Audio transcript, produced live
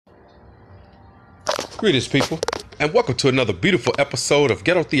Greetings, people, and welcome to another beautiful episode of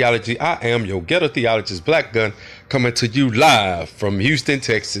Ghetto Theology. I am your Ghetto Theologist, Black Gun, coming to you live from Houston,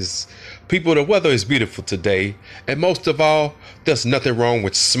 Texas. People, the weather is beautiful today, and most of all, there's nothing wrong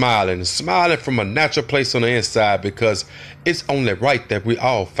with smiling from a natural place on the inside, because it's only right that we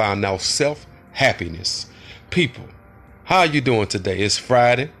all find our self-happiness. People, how are you doing today? It's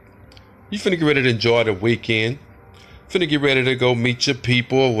Friday. You finna get ready to enjoy the weekend. Finna get ready to go meet your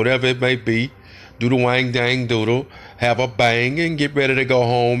people or whatever it may be. Do the wang dang doodle, have a bang, and get ready to go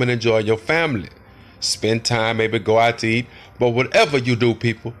home and enjoy your family. Spend time, maybe go out to eat. But whatever you do,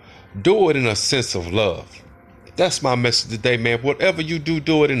 people, do it in a sense of love. That's my message today, man. Whatever you do,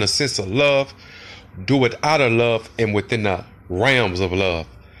 do it in a sense of love. Do it out of love and within the realms of love.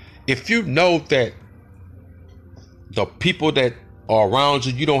 If you know that the people that are around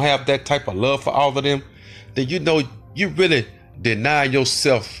you, you don't have that type of love for all of them, then you know you really deny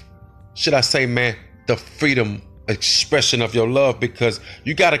yourself, should I say, man, the freedom expression of your love, because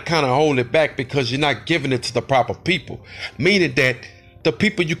you got to kind of hold it back because you're not giving it to the proper people. Meaning that the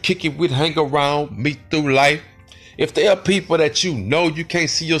people you kick it with, hang around, meet through life, if they are people that you know you can't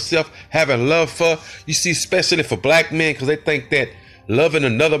see yourself having love for, you see, especially for black men, because they think that loving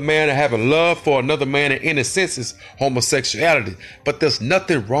another man or having love for another man in a sense is homosexuality. But there's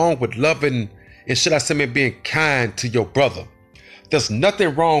nothing wrong with loving, and should I say, man, being kind to your brother. There's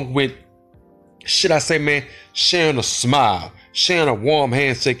nothing wrong with, should I say, man, sharing a smile, sharing a warm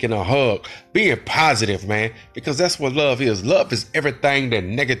handshake and a hug, being positive, man, because that's what love is. Love is everything that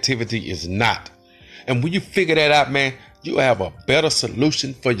negativity is not. And when you figure that out, man, you have a better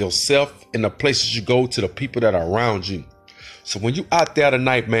solution for yourself in the places you go, to the people that are around you. So when you out there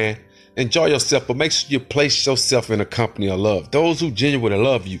tonight, man, enjoy yourself, but make sure you place yourself in a company of love. Those who genuinely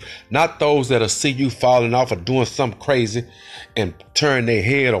love you, not those that'll see you falling off or doing something crazy and turn their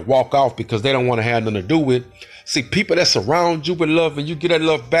head or walk off because they don't want to have nothing to do with. See, people that surround you with love and you get that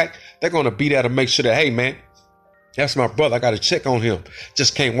love back, they're going to be there to make sure that, hey, man, that's my brother. I got to check on him.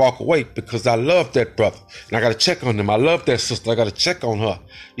 Just can't walk away because I love that brother. And I got to check on him. I love that sister. I got to check on her.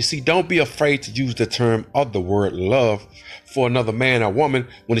 You see, don't be afraid to use the term of the word love for another man or woman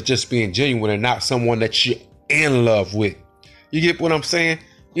when it's just being genuine and not someone that you're in love with. You get what I'm saying?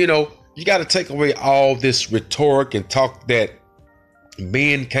 You know, you got to take away all this rhetoric and talk that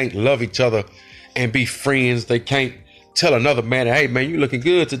men can't love each other and be friends. They can't tell another man, hey, man, you looking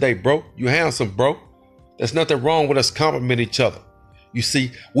good today, bro. You handsome, bro. There's nothing wrong with us complimenting each other. You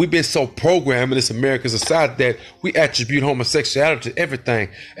see, we've been so programmed in this American society that we attribute homosexuality to everything.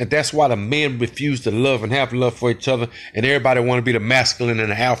 And that's why the men refuse to love and have love for each other. And everybody want to be the masculine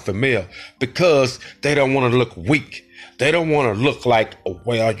and the alpha male because they don't want to look weak. They don't want to look like,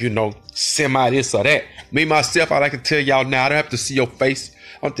 well, you know, semi this or that. Me, myself, I like to tell y'all now, I don't have to see your face.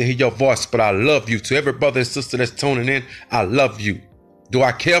 I don't have to hear your voice, but I love you. To every brother and sister that's tuning in, I love you. Do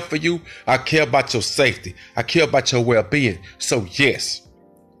I care for you? I care about your safety. I care about your well-being. So yes.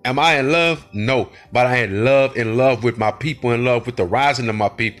 Am I in love? No. But I am in love with my people, in love with the rising of my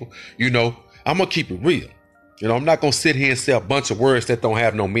people. You know, I'm going to keep it real. You know, I'm not going to sit here and say a bunch of words that don't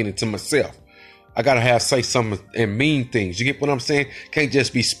have no meaning to myself. I got to say something and mean things. You get what I'm saying? Can't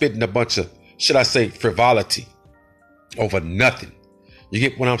just be spitting a bunch of, should I say, frivolity over nothing. You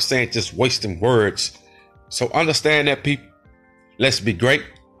get what I'm saying? Just wasting words. So understand that, people. Let's be great.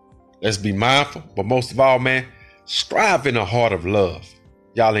 Let's be mindful. But most of all, man, strive in a heart of love.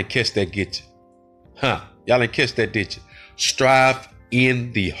 Y'all ain't catch that, get you? Y'all ain't catch that, did you? Strive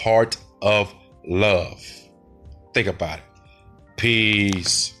in the heart of love. Think about it.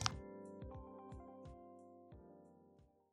 Peace.